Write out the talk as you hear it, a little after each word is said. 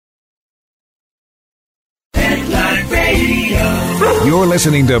You're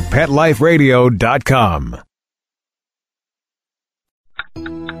listening to PetLifeRadio.com.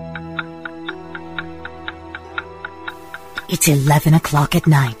 It's 11 o'clock at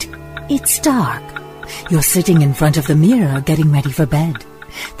night. It's dark. You're sitting in front of the mirror getting ready for bed.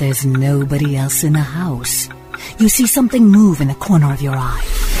 There's nobody else in the house. You see something move in the corner of your eye.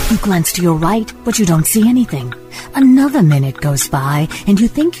 You glance to your right, but you don't see anything. Another minute goes by, and you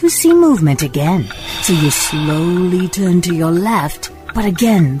think you see movement again. So you slowly turn to your left, but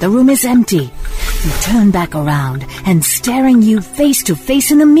again, the room is empty. You turn back around, and staring you face to face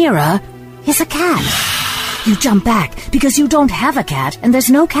in the mirror is a cat. You jump back because you don't have a cat, and there's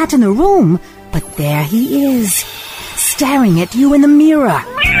no cat in the room. But there he is, staring at you in the mirror.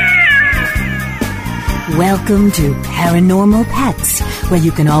 Welcome to Paranormal Pets, where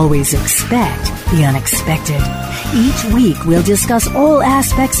you can always expect the unexpected. Each week we'll discuss all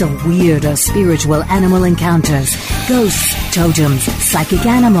aspects of weird or spiritual animal encounters, ghosts, totems, psychic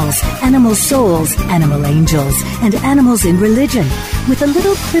animals, animal souls, animal angels, and animals in religion, with a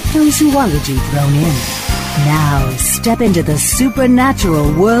little cryptozoology thrown in. Now, step into the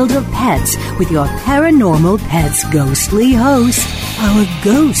supernatural world of pets with your Paranormal Pets ghostly host, our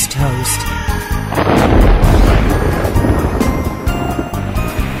ghost host.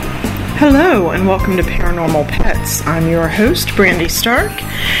 Hello, and welcome to Paranormal Pets. I'm your host, Brandy Stark,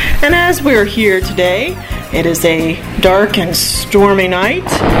 and as we're here today, it is a dark and stormy night.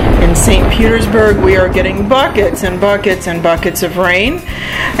 In St. Petersburg, we are getting buckets and buckets and buckets of rain.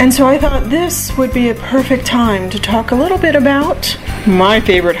 And so I thought this would be a perfect time to talk a little bit about my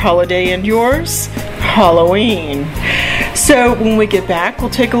favorite holiday and yours, Halloween. So when we get back, we'll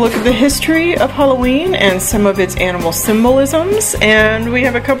take a look at the history of Halloween and some of its animal symbolisms. And we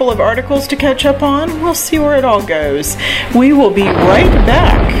have a couple of articles to catch up on. We'll see where it all goes. We will be right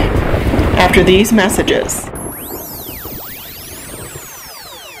back after these messages.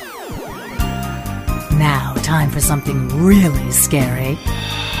 Now, time for something really scary.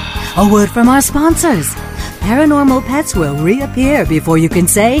 A word from our sponsors. Paranormal Pets will reappear before you can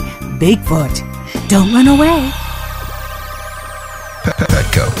say Bigfoot. Don't run away.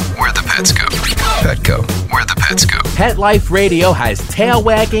 Petco, where the pets go. Petco, where the pets go. Pet Life Radio has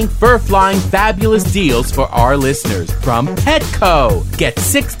tail-wagging, fur-flying, fabulous deals for our listeners from Petco. Get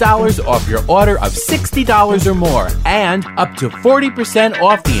 $6 off your order of $60 or more, and up to 40%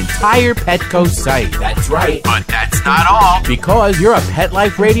 off the entire Petco site. That's right. But that's not all. Because you're a Pet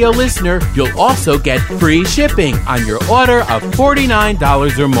Life Radio listener, you'll also get free shipping on your order of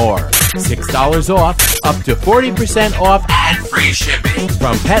 $49 or more. $6 off, up to 40% off, and free shipping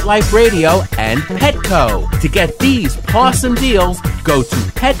from Pet Life Radio and Petco. To get these awesome deals, go to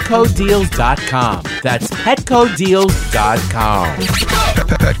PetcoDeals.com. That's PetcoDeals.com.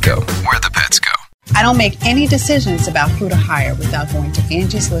 Petco, where the pets go. I don't make any decisions about who to hire without going to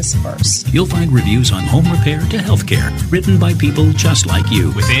Angie's List first. You'll find reviews on home repair to healthcare, written by people just like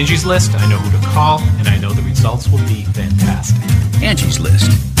you. With Angie's List, I know who to call, and I know the results will be fantastic. Angie's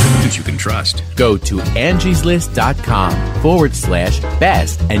List, that you can trust. Go to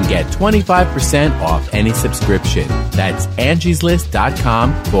angieslist.com/best and get 25% off any subscription. That's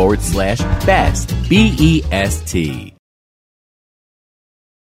angieslist.com/best. BEST.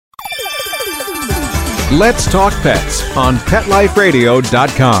 Let's Talk Pets on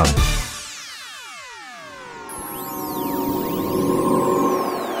PetLifeRadio.com.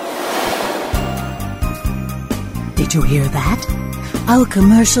 Did you hear that? Our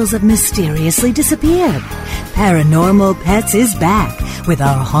commercials have mysteriously disappeared. Paranormal Pets is back with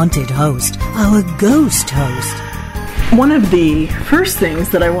our haunted host, our ghost host. One of the first things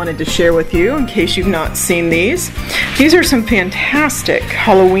that I wanted to share with you, in case you've not seen these are some fantastic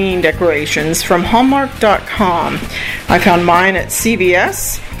Halloween decorations from Hallmark.com. I found mine at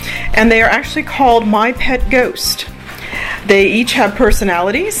CVS, and they are actually called My Pet Ghost. They each have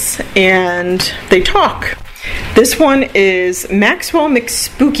personalities, and they talk. This one is Maxwell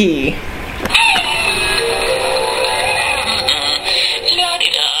McSpooky.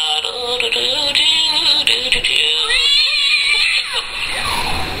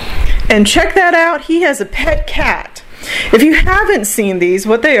 And check that out, he has a pet cat. If you haven't seen these,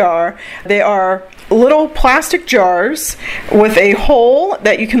 what they are little plastic jars with a hole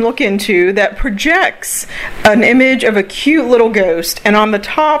that you can look into that projects an image of a cute little ghost, and on the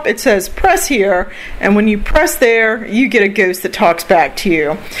top it says press here, and when you press there you get a ghost that talks back to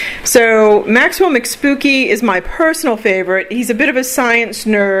you. So Maxwell McSpooky is my personal favorite. He's a bit of a science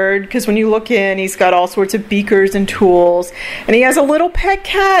nerd because when you look in, he's got all sorts of beakers and tools, and he has a little pet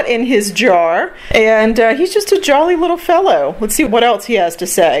cat in his jar, and he's just a jolly little fellow. Let's see what else he has to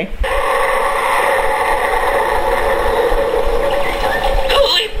say.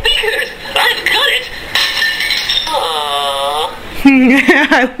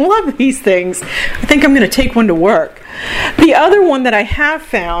 I love these things. I think I'm going to take one to work. The other one that I have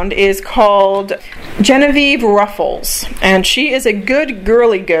found is called Genevieve Ruffles, and she is a good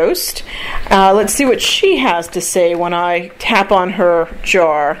girly ghost. Let's see what she has to say when I tap on her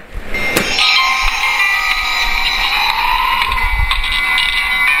jar.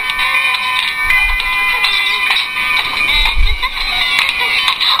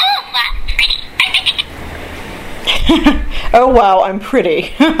 Oh, wow, I'm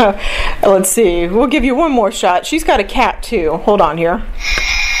pretty. Let's see. We'll give you one more shot. She's got a cat, too. Hold on here.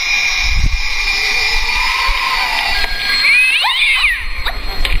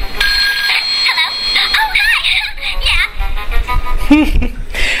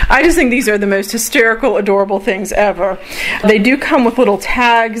 I just think these are the most hysterical, adorable things ever. They do come with little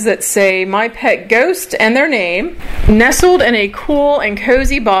tags that say, "My Pet Ghost," and their name. Nestled in a cool and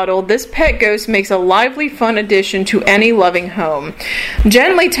cozy bottle, this pet ghost makes a lively, fun addition to any loving home.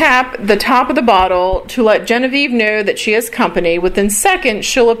 Gently tap the top of the bottle to let Genevieve know that she has company. Within seconds,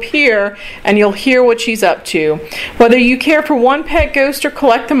 she'll appear and you'll hear what she's up to. Whether you care for one pet ghost or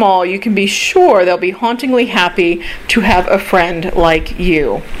collect them all, you can be sure they'll be hauntingly happy to have a friend like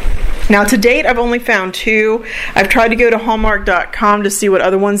you. Now, to date, I've only found 2. I've tried to go to Hallmark.com to see what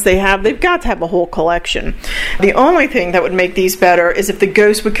other ones they have. They've got to have a whole collection. The only thing that would make these better is if the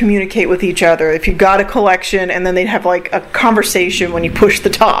ghosts would communicate with each other. If you got a collection and then they'd have like a conversation when you push the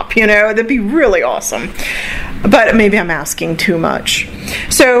top, that'd be really awesome. But maybe I'm asking too much.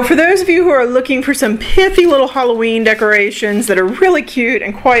 So for those of you who are looking for some pithy little Halloween decorations that are really cute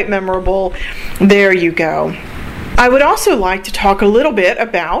and quite memorable, there you go. I would also like to talk a little bit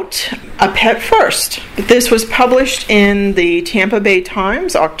about A Pet First. This was published in the Tampa Bay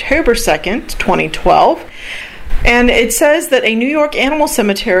Times, October 2nd, 2012. And it says that a New York animal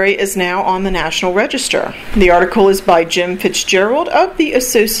cemetery is now on the National Register. The article is by Jim Fitzgerald of the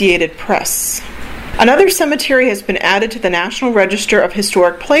Associated Press. Another cemetery has been added to the National Register of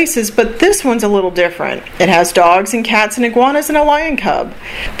Historic Places, but this one's a little different. It has dogs and cats and iguanas and a lion cub.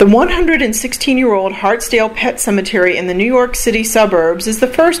 The 116-year-old Hartsdale Pet Cemetery in the New York City suburbs is the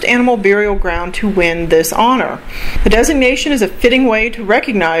first animal burial ground to win this honor. The designation is a fitting way to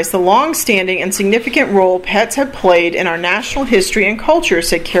recognize the long-standing and significant role pets have played in our national history and culture,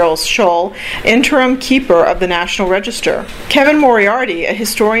 said Carol Schull, interim keeper of the National Register. Kevin Moriarty, a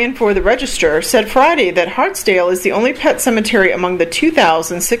historian for the Register, said Friday that Hartsdale is the only pet cemetery among the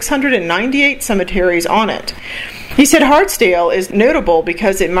 2,698 cemeteries on it. He said Hartsdale is notable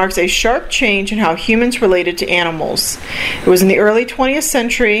because it marks a sharp change in how humans related to animals. It was in the early 20th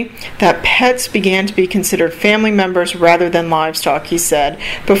century that pets began to be considered family members rather than livestock, he said.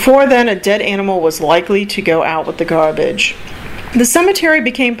 Before then, a dead animal was likely to go out with the garbage. The cemetery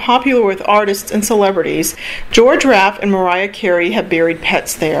became popular with artists and celebrities. George Raft and Mariah Carey have buried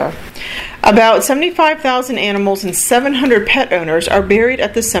pets there. About 75,000 animals and 700 pet owners are buried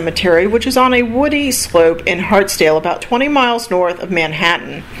at the cemetery, which is on a woody slope in Hartsdale, about 20 miles north of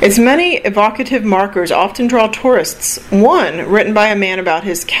Manhattan. Its many evocative markers often draw tourists. One, written by a man about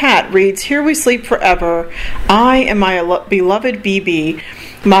his cat, reads, "Here we sleep forever. I am my beloved BB,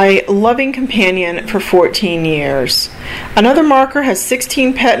 my loving companion for 14 years. Another marker has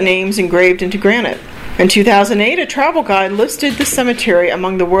 16 pet names engraved into granite. In 2008, a travel guide listed the cemetery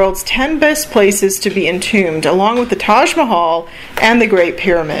among the world's 10 best places to be entombed, along with the Taj Mahal and the Great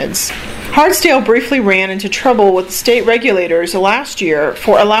Pyramids. Hartsdale briefly ran into trouble with state regulators last year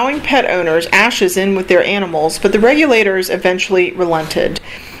for allowing pet owners ashes in with their animals, but the regulators eventually relented.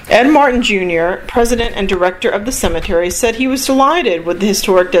 Ed Martin Jr., president and director of the cemetery, said he was delighted with the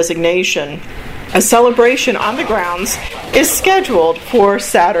historic designation. A celebration on the grounds is scheduled for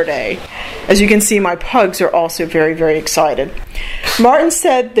Saturday. As you can see, my pugs are also very, very excited. Martin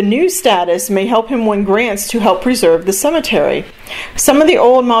said the new status may help him win grants to help preserve the cemetery. Some of the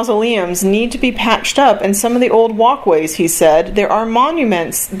old mausoleums need to be patched up, and some of the old walkways, he said. There are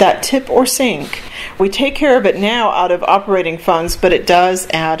monuments that tip or sink. We take care of it now out of operating funds, but it does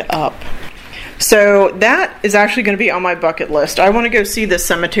add up. So that is actually going to be on my bucket list. I want to go see this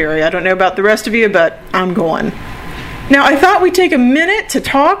cemetery. I don't know about the rest of you, but I'm going. Now, I thought we'd take a minute to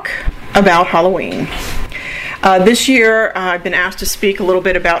talk about Halloween. This year, I've been asked to speak a little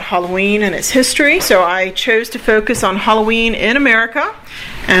bit about Halloween and its history, so I chose to focus on Halloween in America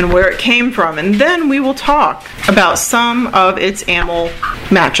and where it came from. And then we will talk about some of its animal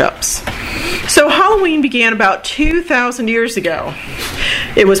matchups. So Halloween began about 2,000 years ago.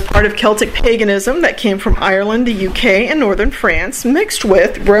 It was part of Celtic paganism that came from Ireland, the UK, and northern France, mixed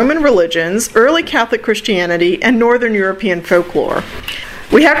with Roman religions, early Catholic Christianity, and northern European folklore.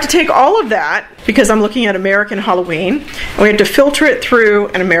 We have to take all of that, because I'm looking at American Halloween, and we have to filter it through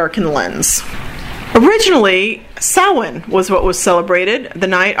an American lens. Originally, Samhain was what was celebrated the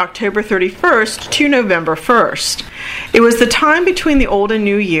night October 31st to November 1st. It was the time between the Old and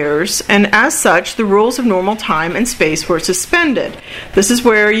New Years, and as such, the rules of normal time and space were suspended. This is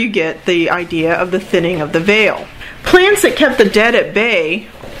where you get the idea of the thinning of the veil. Plants that kept the dead at bay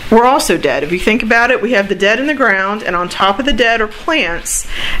were also dead. If you think about it, we have the dead in the ground, and on top of the dead are plants.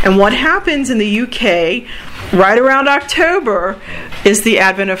 And what happens in the UK right around October is the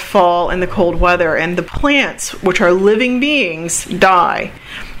advent of fall and the cold weather, and the plants, which are living beings, die.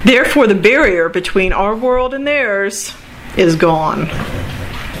 Therefore, the barrier between our world and theirs is gone.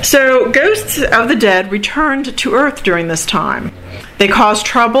 So, ghosts of the dead returned to Earth during this time. They caused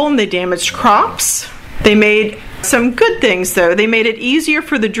trouble and they damaged crops. They made some good things, though. They made it easier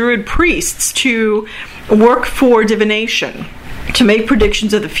for the Druid priests to work for divination, to make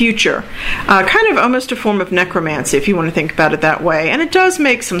predictions of the future. Kind of almost a form of necromancy, if you want to think about it that way. And it does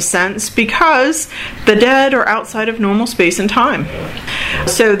make some sense, because the dead are outside of normal space and time.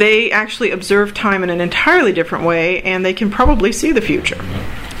 So they actually observe time in an entirely different way, and they can probably see the future.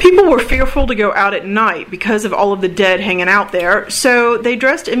 People were fearful to go out at night because of all of the dead hanging out there, so they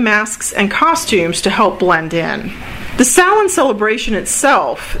dressed in masks and costumes to help blend in. The Samhain celebration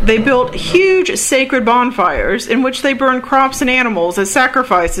itself, they built huge sacred bonfires in which they burned crops and animals as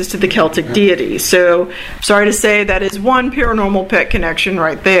sacrifices to the Celtic deities. So, sorry to say, that is one paranormal pet connection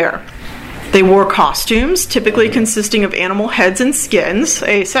right there. They wore costumes, typically consisting of animal heads and skins,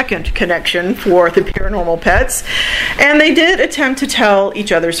 a second connection for the paranormal pets, and they did attempt to tell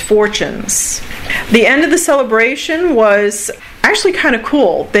each other's fortunes. The end of the celebration was actually kind of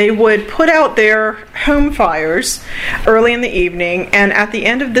cool. They would put out their home fires early in the evening, and at the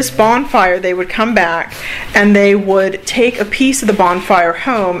end of this bonfire they would come back and they would take a piece of the bonfire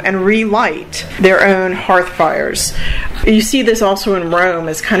home and relight their own hearth fires. You see this also in Rome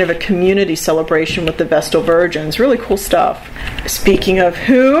as kind of a community celebration with the Vestal Virgins. Really cool stuff. Speaking of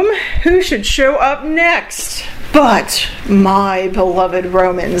who should show up next? But my beloved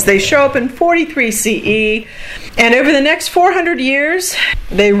Romans. They show up in 43 CE, and over the next 400 years,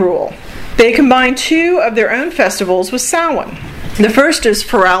 they rule. They combine two of their own festivals with Samhain. The first is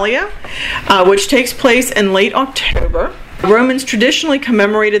Feralia, which takes place in late October. Romans traditionally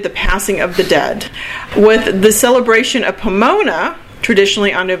commemorated the passing of the dead. With the celebration of Pomona,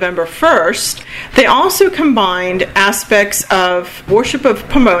 traditionally on November 1st, they also combined aspects of worship of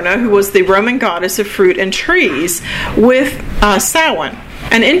Pomona, who was the Roman goddess of fruit and trees, with Samhain.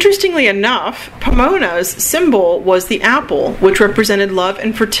 And interestingly enough, Pomona's symbol was the apple, which represented love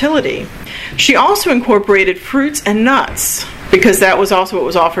and fertility. She also incorporated fruits and nuts, because that was also what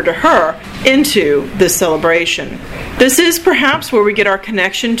was offered to her, into this celebration. This is perhaps where we get our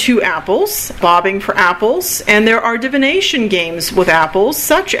connection to apples, bobbing for apples, and there are divination games with apples,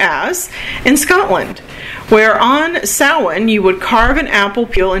 such as in Scotland, where on Samhain you would carve an apple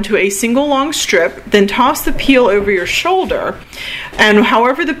peel into a single long strip, then toss the peel over your shoulder, and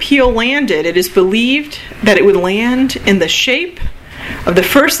however the peel landed, it is believed that it would land in the shape of the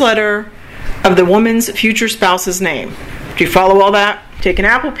first letter of the woman's future spouse's name. Do you follow all that? Take an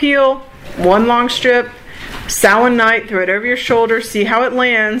apple peel, one long strip, Samhain night, throw it over your shoulder, see how it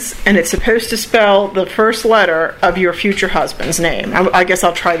lands, and it's supposed to spell the first letter of your future husband's name. I guess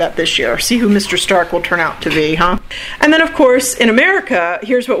I'll try that this year. See who Mr. Stark will turn out to be, huh? And then, of course, in America,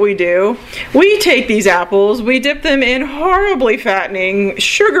 here's what we do. We take these apples, we dip them in horribly fattening,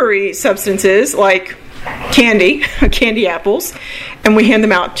 sugary substances like candy apples, and we hand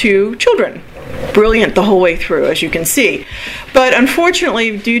them out to children. Brilliant the whole way through, as you can see. But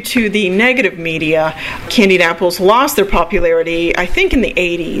unfortunately, due to the negative media, candied apples lost their popularity, I think, in the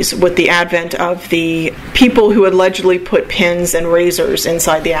 80s with the advent of the people who allegedly put pins and razors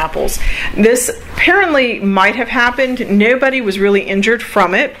inside the apples. This apparently might have happened. Nobody was really injured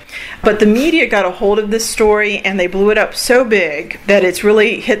from it, but the media got a hold of this story and they blew it up so big that it's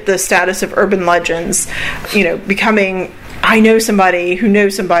really hit the status of urban legends, becoming, I know somebody who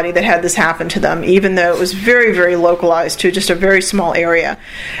knows somebody that had this happen to them, even though it was very, very localized to just a very small area.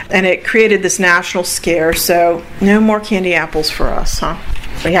 And it created this national scare, so no more candy apples for us, huh?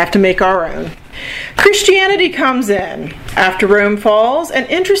 We have to make our own. Christianity comes in after Rome falls, and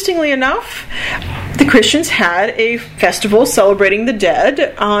interestingly enough, the Christians had a festival celebrating the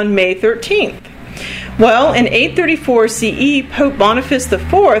dead on May 13th. Well, in 834 CE, Pope Boniface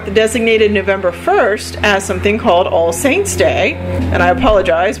IV designated November 1st as something called All Saints' Day, and I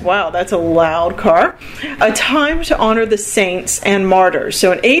apologize, wow, that's a loud car, a time to honor the saints and martyrs.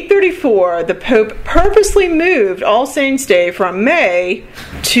 So in 834, the Pope purposely moved All Saints' Day from May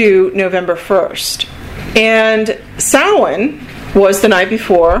to November 1st. And Samhain was the night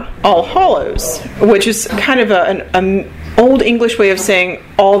before All Hallows, which is kind of an Old English way of saying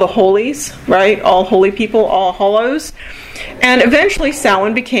all the holies, right? All holy people, all hallows. And eventually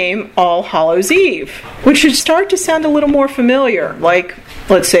Samhain became All Hallows Eve, which should start to sound a little more familiar, like,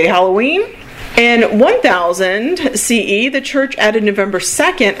 let's say, Halloween. In 1000 CE, the church added November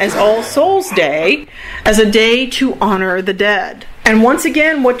 2nd as All Souls' Day as a day to honor the dead. And once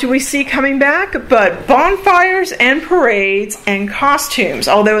again, what do we see coming back? But bonfires and parades and costumes,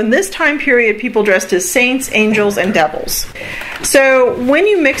 although in this time period, people dressed as saints, angels, and devils. So when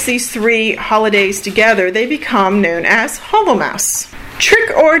you mix these three holidays together, they become known as Hallowmas.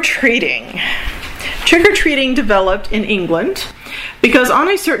 Trick-or-treating. Trick-or-treating developed in England because on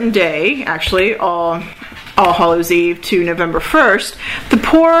a certain day, actually, All Hallows Eve to November 1st, the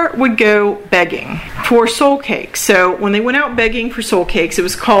poor would go begging for soul cakes. So when they went out begging for soul cakes, it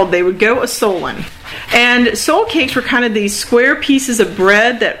was called, they would go a-soulin'. And soul cakes were kind of these square pieces of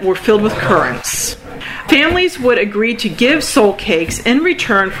bread that were filled with currants. Families would agree to give soul cakes in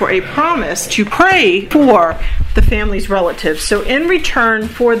return for a promise to pray for the family's relatives. So in return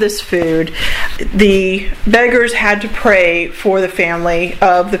for this food, the beggars had to pray for the family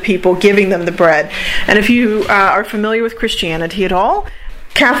of the people giving them the bread. And if you are familiar with Christianity at all,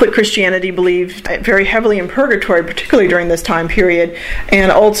 Catholic Christianity believed very heavily in purgatory, particularly during this time period, and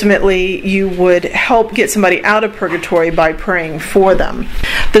ultimately you would help get somebody out of purgatory by praying for them.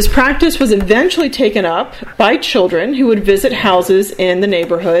 This practice was eventually taken up by children who would visit houses in the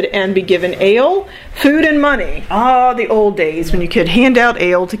neighborhood and be given ale, food, and money. The old days when you could hand out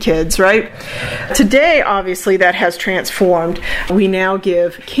ale to kids, right? Today, obviously, that has transformed. We now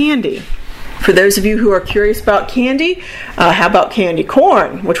give candy. For those of you who are curious about candy, how about candy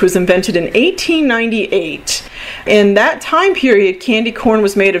corn, which was invented in 1898. In that time period, candy corn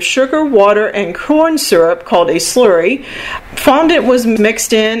was made of sugar, water, and corn syrup called a slurry. Fondant was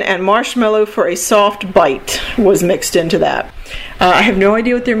mixed in, and marshmallow for a soft bite was mixed into that. I have no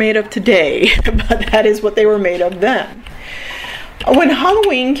idea what they're made of today, but that is what they were made of then. When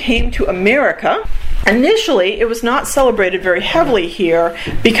Halloween came to America, initially, it was not celebrated very heavily here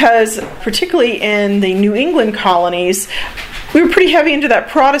because, particularly in the New England colonies, we were pretty heavy into that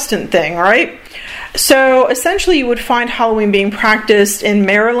Protestant thing, right? So essentially you would find Halloween being practiced in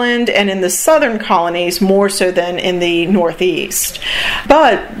Maryland and in the southern colonies more so than in the Northeast.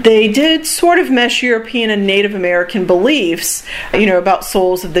 But they did sort of mesh European and Native American beliefs, about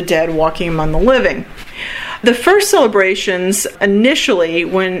souls of the dead walking among the living. The first celebrations, initially,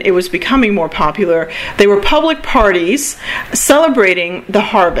 when it was becoming more popular, they were public parties celebrating the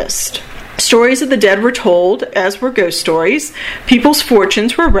harvest. Stories of the dead were told, as were ghost stories. People's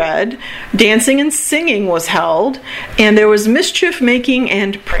fortunes were read. Dancing and singing was held. And there was mischief-making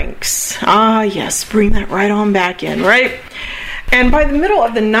and pranks. Yes, bring that right on back in, right? And by the middle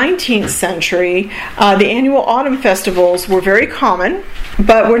of the 19th century, the annual autumn festivals were very common,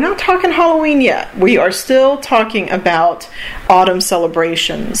 but we're not talking Halloween yet. We are still talking about autumn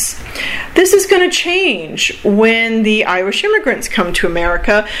celebrations. This is going to change when the Irish immigrants come to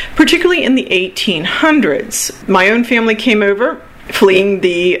America, particularly in the 1800s. My own family came over, fleeing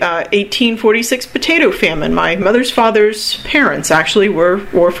the 1846 potato famine. My mother's father's parents actually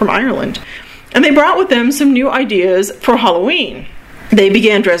were from Ireland. And they brought with them some new ideas for Halloween. They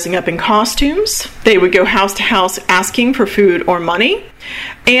began dressing up in costumes. They would go house to house asking for food or money.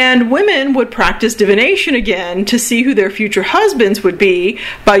 And women would practice divination again to see who their future husbands would be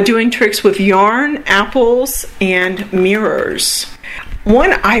by doing tricks with yarn, apples, and mirrors.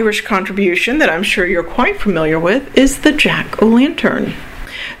 One Irish contribution that I'm sure you're quite familiar with is the jack-o'-lantern.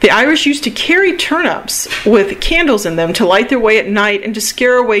 The Irish used to carry turnips with candles in them to light their way at night and to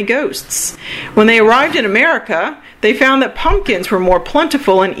scare away ghosts. When they arrived in America, they found that pumpkins were more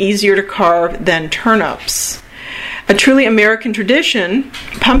plentiful and easier to carve than turnips. A truly American tradition,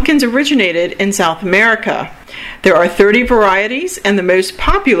 pumpkins originated in South America. There are 30 varieties, and the most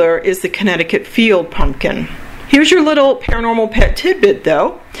popular is the Connecticut field pumpkin. Here's your little paranormal pet tidbit,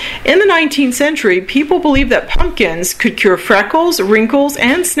 though. In the 19th century, people believed that pumpkins could cure freckles, wrinkles,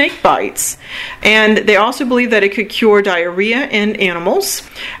 and snake bites. And they also believed that it could cure diarrhea in animals.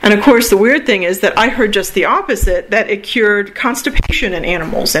 And of course, the weird thing is that I heard just the opposite, that it cured constipation in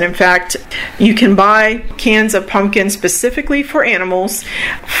animals. And in fact, you can buy cans of pumpkin specifically for animals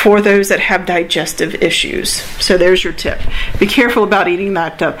for those that have digestive issues. So there's your tip. Be careful about eating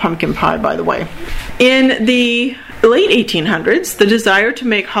that pumpkin pie, by the way. In the late 1800s, the desire to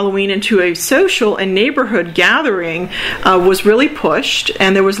make Halloween into a social and neighborhood gathering was really pushed,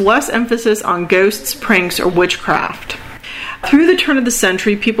 and there was less emphasis on ghosts, pranks, or witchcraft. Through the turn of the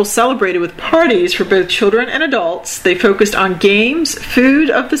century, people celebrated with parties for both children and adults. They focused on games, food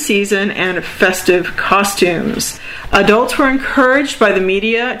of the season, and festive costumes. Adults were encouraged by the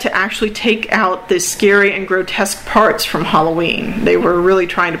media to actually take out the scary and grotesque parts from Halloween. They were really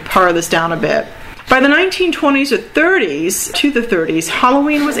trying to pare this down a bit. By the 1920s or 30s,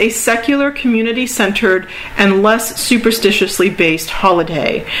 Halloween was a secular, community-centered, and less superstitiously based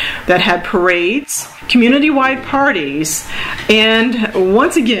holiday that had parades, community-wide parties, and,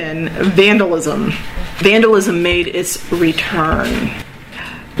 once again, vandalism. Vandalism made its return.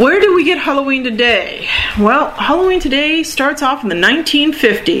 Where do we get Halloween today? Well, Halloween today starts off in the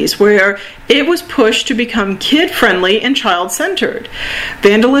 1950s, where it was pushed to become kid-friendly and child-centered.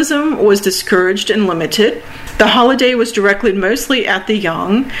 Vandalism was discouraged and limited. The holiday was directed mostly at the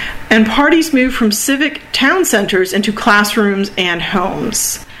young, and parties moved from civic town centers into classrooms and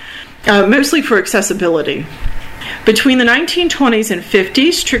homes, mostly for accessibility. Between the 1920s and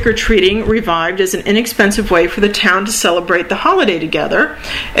 50s, trick-or-treating revived as an inexpensive way for the town to celebrate the holiday together.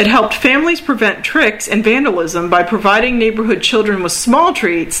 It helped families prevent tricks and vandalism by providing neighborhood children with small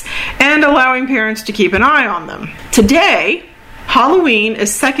treats and allowing parents to keep an eye on them. Today, Halloween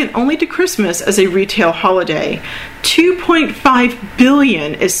is second only to Christmas as a retail holiday. $2.5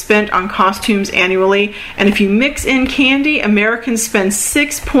 billion is spent on costumes annually, and if you mix in candy, Americans spend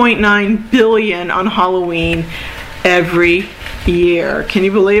 $6.9 billion on Halloween every year. Can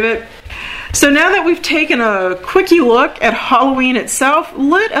you believe it? So now that we've taken a quickie look at Halloween itself,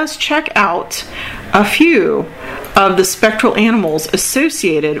 let us check out a few of the spectral animals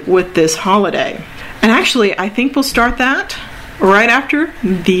associated with this holiday. And actually, I think we'll start that right after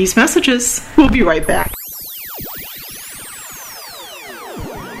these messages. We'll be right back.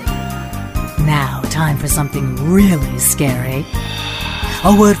 Now, time for something really scary.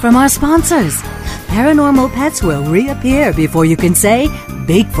 A word from our sponsors. Paranormal Pets will reappear before you can say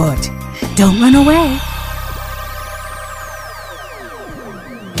Bigfoot. Don't run away.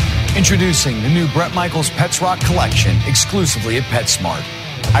 Introducing the new Bret Michaels Pets Rock collection exclusively at PetSmart.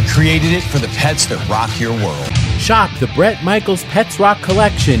 I created it for the pets that rock your world. Shop the Bret Michaels Pets Rock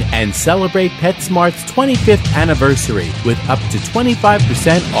collection and celebrate PetSmart's 25th anniversary with up to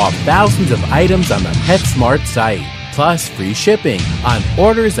 25% off thousands of items on the PetSmart site. Plus free shipping on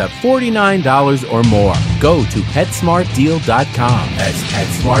orders of $49 or more. Go to PetSmartDeal.com. That's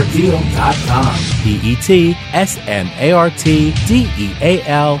PetSmartDeal.com.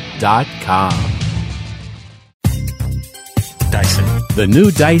 PetSmartDeal.com. Dyson. The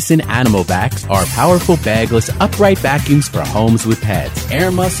new Dyson Animal Vacs are powerful bagless upright vacuums for homes with pets.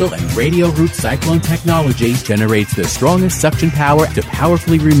 Air muscle and radio root cyclone technology generates the strongest suction power to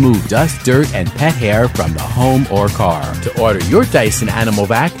powerfully remove dust, dirt, and pet hair from the home or car. To order your Dyson Animal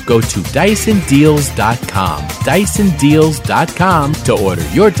Vac, go to DysonDeals.com. DysonDeals.com to order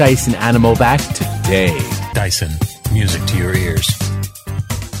your Dyson Animal Vac today. Dyson. Music to your ears.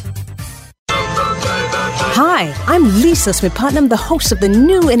 Hi, I'm Lisa Smith-Putnam, the host of the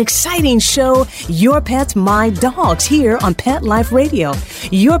new and exciting show, Your Pets, My Dogs, here on Pet Life Radio.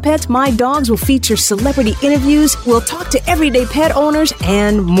 Your Pets, My Dogs will feature celebrity interviews, we'll talk to everyday pet owners,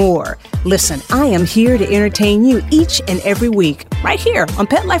 and more. Listen, I am here to entertain you each and every week, right here on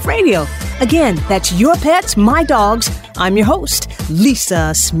Pet Life Radio. Again, that's Your Pets, My Dogs. I'm your host,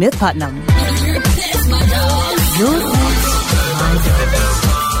 Lisa Smith-Putnam. Your Pets, My Dogs. Your Pets, My Dogs.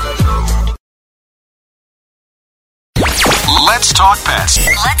 Let's talk pets.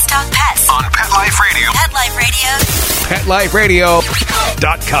 Let's talk pets On Pet Life Radio. Pet Life Radio.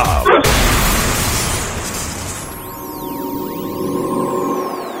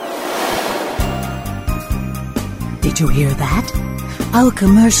 PetLifeRadio.com. Did you hear that? Our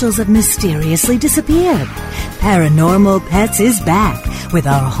commercials have mysteriously disappeared. Paranormal Pets is back with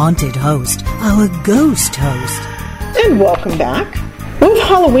our haunted host, our ghost host. And welcome back. With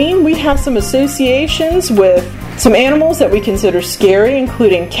Halloween, we have some associations with Some animals that we consider scary,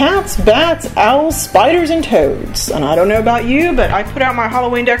 including cats, bats, owls, spiders, and toads. And I don't know about you, but I put out my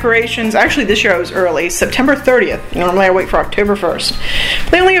Halloween decorations. Actually, this year I was early, September 30th. Normally I wait for October 1st.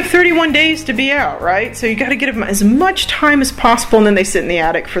 They only have 31 days to be out, right? So you got to give them as much time as possible, and then they sit in the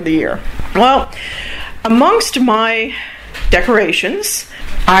attic for the year. Well, amongst my decorations,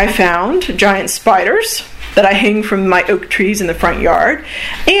 I found giant spiders that I hang from my oak trees in the front yard,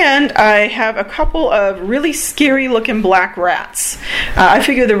 and I have a couple of really scary looking black rats. I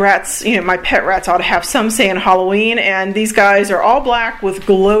figure the rats, my pet rats ought to have some say in Halloween, and these guys are all black with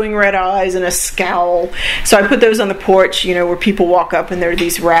glowing red eyes and a scowl. So I put those on the porch, where people walk up and there are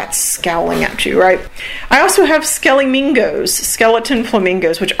these rats scowling at you, right? I also have skeleton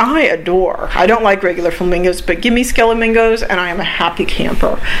flamingos, which I adore. I don't like regular flamingos, but give me skelemingos and I am a happy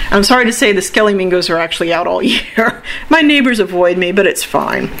camper. I'm sorry to say the skelemingos are actually out all year. My neighbors avoid me, but it's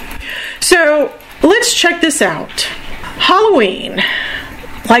fine. So let's check this out. Halloween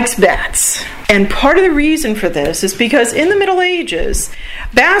likes bats. And part of the reason for this is because in the Middle Ages,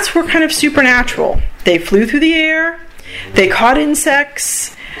 bats were kind of supernatural. They flew through the air, they caught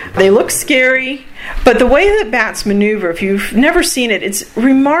insects, they look scary, but the way that bats maneuver, if you've never seen it, it's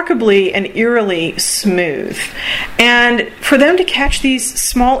remarkably and eerily smooth. And for them to catch these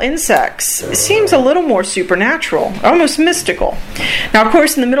small insects seems a little more supernatural, almost mystical. Now, of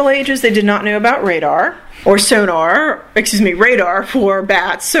course, in the Middle Ages, they did not know about radar for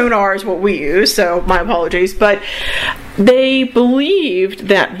bats. Sonar is what we use, so my apologies. But they believed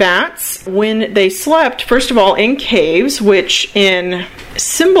that bats, when they slept, first of all, in caves, which in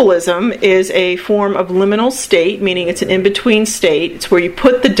symbolism is a form of liminal state, meaning it's an in-between state. It's where you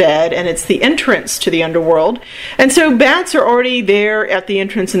put the dead, and it's the entrance to the underworld. And so bats are already there at the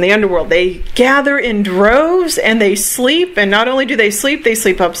entrance in the underworld. They gather in droves, and they sleep, and not only do they sleep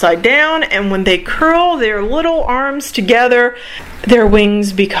upside down, and when they curl their little arms together, their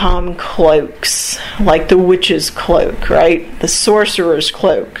wings become cloaks, like the witch's cloak, right? The sorcerer's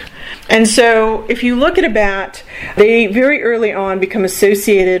cloak. And so if you look at a bat, they very early on become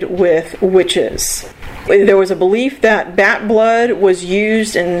associated with witches. There was a belief that bat blood was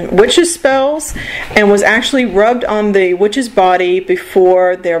used in witches' spells and was actually rubbed on the witch's body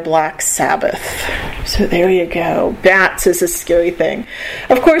before their Black Sabbath. So there you go. Bats is a scary thing.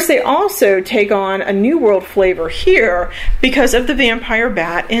 Of course, they also take on a New World flavor here because of the vampire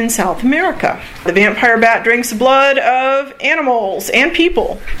bat in South America. The vampire bat drinks the blood of animals and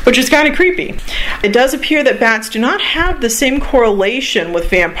people, which is kind of creepy. It does appear that bats do not have the same correlation with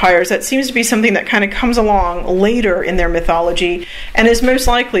vampires. That seems to be something that kind of comes along later in their mythology, and is most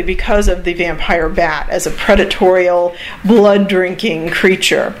likely because of the vampire bat as a predatorial, blood-drinking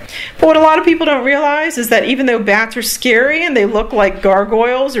creature. But what a lot of people don't realize is that even though bats are scary and they look like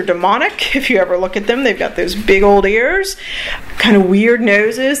gargoyles or demonic, if you ever look at them, they've got those big old ears, kind of weird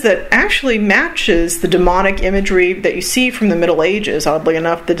noses that actually matches the demonic imagery that you see from the Middle Ages, oddly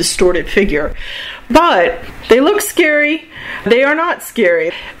enough, the distorted figure. But they look scary. They are not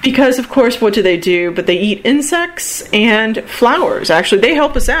scary because, of course, what do? But they eat insects and flowers. Actually, they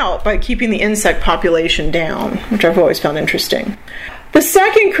help us out by keeping the insect population down, which I've always found interesting. The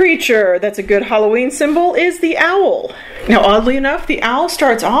second creature that's a good Halloween symbol is the owl. Now, oddly enough, the owl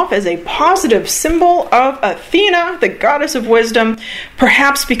starts off as a positive symbol of Athena, the goddess of wisdom,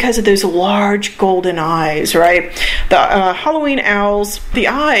 perhaps because of those large golden eyes, right? The Halloween owls, the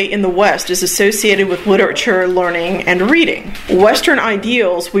eye in the West is associated with literature, learning, and reading. Western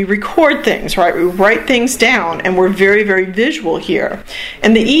ideals, we record things, right? We write things down, and we're very, very visual here.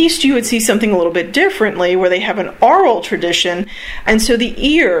 In the East, you would see something a little bit differently, where they have an oral tradition, and so the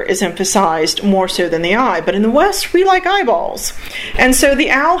ear is emphasized more so than the eye. But in the West, we like eyeballs. And so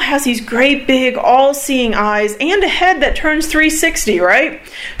the owl has these great big all-seeing eyes and a head that turns 360, right?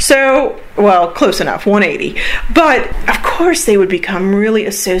 So, well, close enough, 180. But, of course, they would become really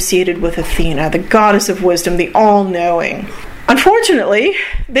associated with Athena, the goddess of wisdom, the all-knowing. Unfortunately,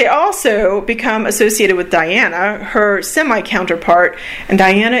 they also become associated with Diana, her semi-counterpart, and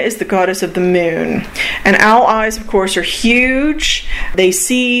Diana is the goddess of the moon. And owl eyes, of course, are huge. They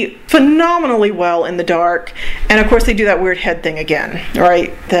see phenomenally well in the dark, and of course they do that weird head thing again,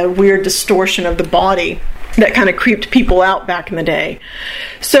 right? The weird distortion of the body that kind of creeped people out back in the day.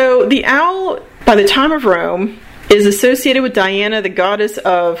 So the owl, by the time of Rome, is associated with Diana, the goddess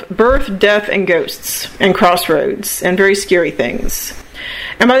of birth, death, and ghosts, and crossroads, and very scary things.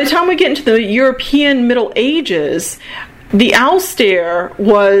 And by the time we get into the European Middle Ages, The owl stare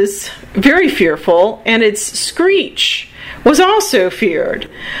was very fearful, and its screech was also feared,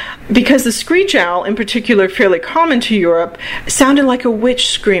 because the screech owl, in particular fairly common to Europe, sounded like a witch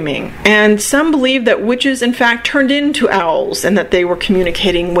screaming. And some believe that witches, in fact, turned into owls and that they were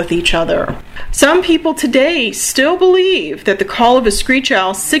communicating with each other. Some people today still believe that the call of a screech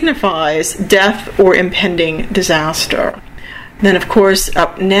owl signifies death or impending disaster. Then, of course,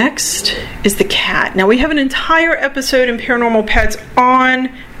 up next is the cat. Now, we have an entire episode in Paranormal Pets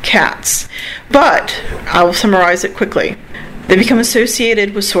on cats, but I'll summarize it quickly. They become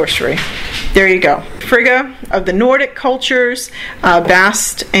associated with sorcery. There you go. Frigga of the Nordic cultures,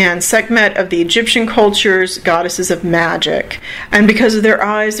 Bast and Sekhmet of the Egyptian cultures, goddesses of magic. And because of their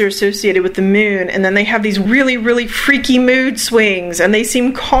eyes, they're associated with the moon. And then they have these really, really freaky mood swings. And they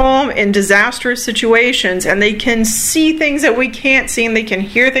seem calm in disastrous situations. And they can see things that we can't see. And they can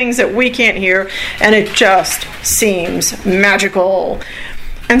hear things that we can't hear. And it just seems magical.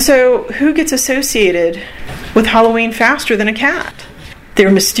 And so, who gets associated with Halloween faster than a cat?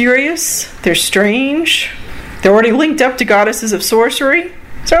 They're mysterious, they're strange, they're already linked up to goddesses of sorcery,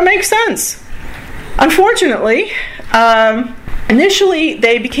 so it makes sense. Unfortunately, initially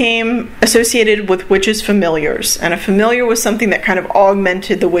they became associated with witches' familiars, and a familiar was something that kind of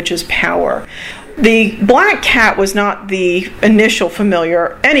augmented the witch's power. The black cat was not the initial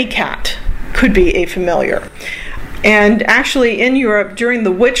familiar. Any cat could be a familiar. And actually, in Europe, during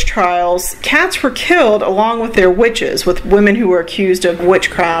the witch trials, cats were killed along with their witches, with women who were accused of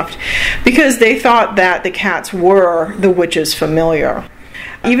witchcraft, because they thought that the cats were the witch's familiar.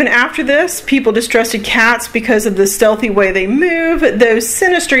 Even after this, people distrusted cats because of the stealthy way they move, those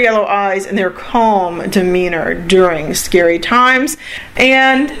sinister yellow eyes, and their calm demeanor during scary times.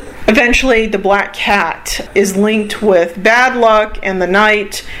 And eventually, the black cat is linked with bad luck and the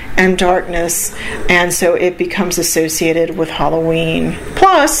night and darkness, and so it becomes associated with Halloween.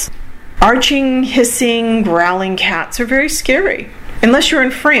 Plus, arching, hissing, growling cats are very scary. Unless you're in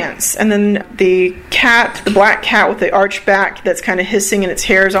France, and then the cat, the black cat with the arched back that's kind of hissing and its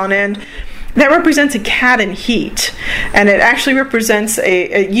hair's on end, that represents a cat in heat. And it actually represents,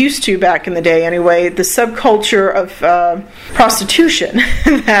 it used to back in the day anyway, the subculture of prostitution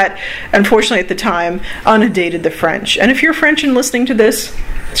that, unfortunately at the time, inundated the French. And if you're French and listening to this,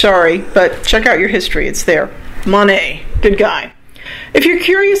 sorry, but check out your history, it's there. Monet, good guy. If you're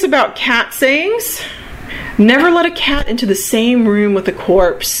curious about cat sayings, never let a cat into the same room with a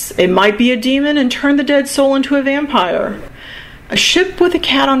corpse. It might be a demon and turn the dead soul into a vampire. A ship with a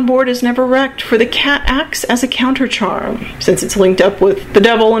cat on board is never wrecked, for the cat acts as a counter-charm, since it's linked up with the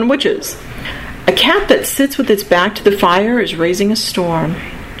devil and witches. A cat that sits with its back to the fire is raising a storm.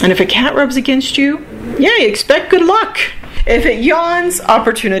 And if a cat rubs against you, expect good luck. If it yawns,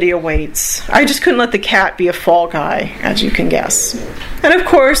 opportunity awaits. I just couldn't let the cat be a fall guy, as you can guess. And of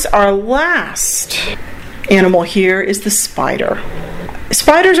course, our last animal here is the spider.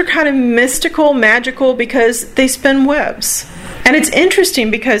 Spiders are kind of mystical, magical, because they spin webs. And it's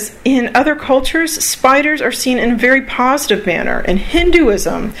interesting because in other cultures, spiders are seen in a very positive manner. In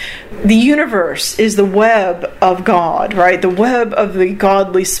Hinduism, the universe is the web of God, right? The web of the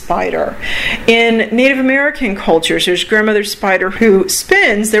godly spider. In Native American cultures, there's grandmother spider who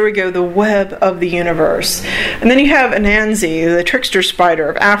spins, there we go, the web of the universe. And then you have Anansi, the trickster spider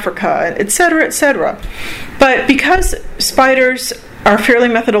of Africa, etc., etc. But because spiders are fairly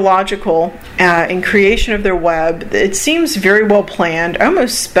methodological in creation of their web, it seems very well planned,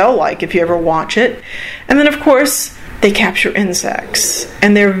 almost spell-like if you ever watch it. And then, of course, they capture insects.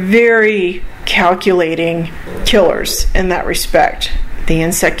 And they're very calculating killers in that respect. The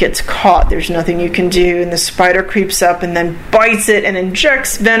insect gets caught, there's nothing you can do, and the spider creeps up and then bites it and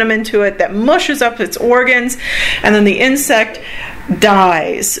injects venom into it that mushes up its organs, and then the insect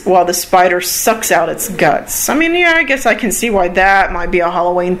dies while the spider sucks out its guts. I mean, I guess I can see why that might be a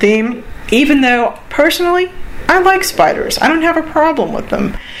Halloween theme, even though, personally, I like spiders. I don't have a problem with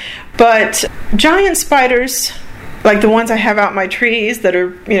them. But giant spiders, like the ones I have out in my trees that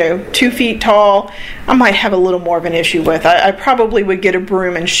are, 2 feet tall, I might have a little more of an issue with. I probably would get a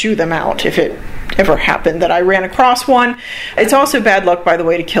broom and shoo them out if it ever happened that I ran across one. It's also bad luck, by the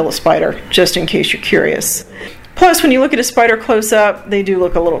way, to kill a spider, just in case you're curious. Plus, when you look at a spider close up, they do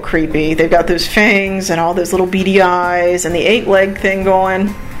look a little creepy. They've got those fangs and all those little beady eyes and the 8-leg thing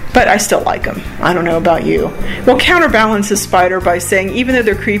going. But I still like them. I don't know about you. We'll counterbalance the spider by saying, even though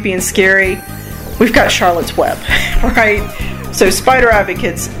they're creepy and scary, we've got Charlotte's Web, right? So spider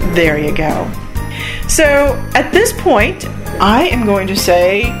advocates, there you go. So at this point, I am going to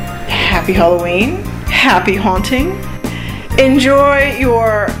say happy Halloween, happy haunting. Enjoy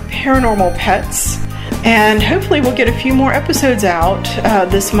your paranormal pets. And hopefully we'll get a few more episodes out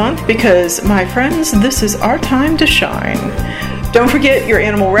this month because, my friends, this is our time to shine. Don't forget your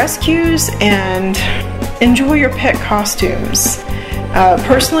animal rescues and enjoy your pet costumes.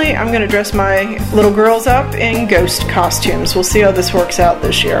 Personally, I'm going to dress my little girls up in ghost costumes. We'll see how this works out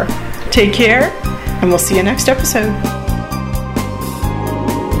this year. Take care, and we'll see you next episode.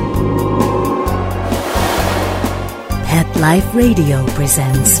 Pet Life Radio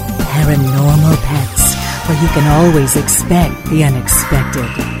presents Paranormal Pets, where you can always expect the unexpected.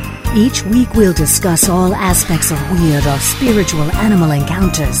 Each week we'll discuss all aspects of weird or spiritual animal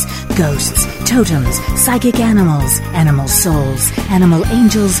encounters, ghosts, totems, psychic animals, animal souls, animal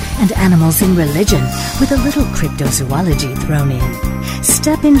angels, and animals in religion, with a little cryptozoology thrown in.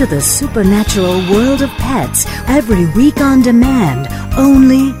 Step into the supernatural world of pets every week on demand,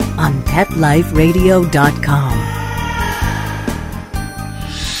 only on PetLifeRadio.com.